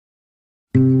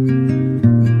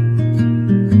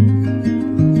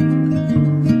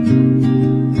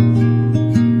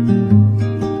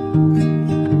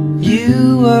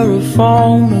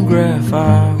phonograph.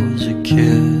 I was a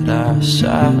kid, I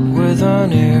sat with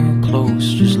an ear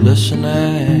close, just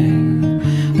listening.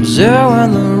 Was there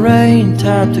when the rain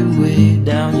tapped away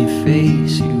down your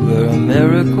face? You were a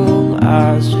miracle,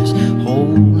 I was just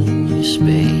holding your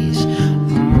space.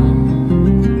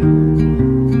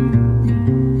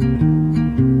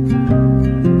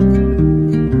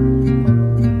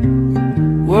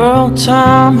 Well,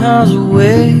 time has a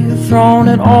way of throwing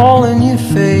it all in your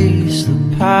face.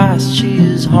 The past, she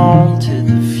is haunted,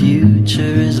 the future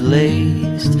is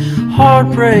laced.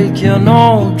 Heartbreak, you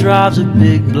know, drives a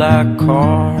big black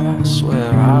car. I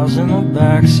swear I was in the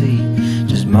backseat,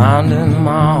 just minding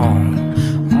my own.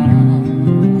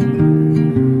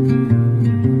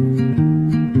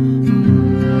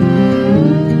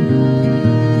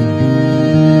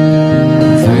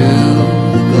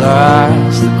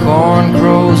 The corn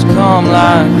crows come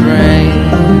like rain.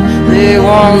 They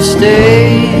won't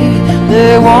stay,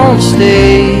 they won't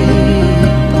stay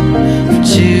for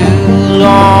too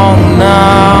long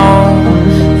now.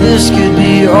 This could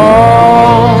be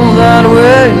all that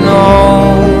we know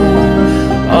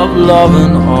of love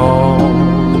and all.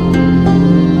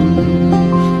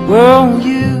 Well,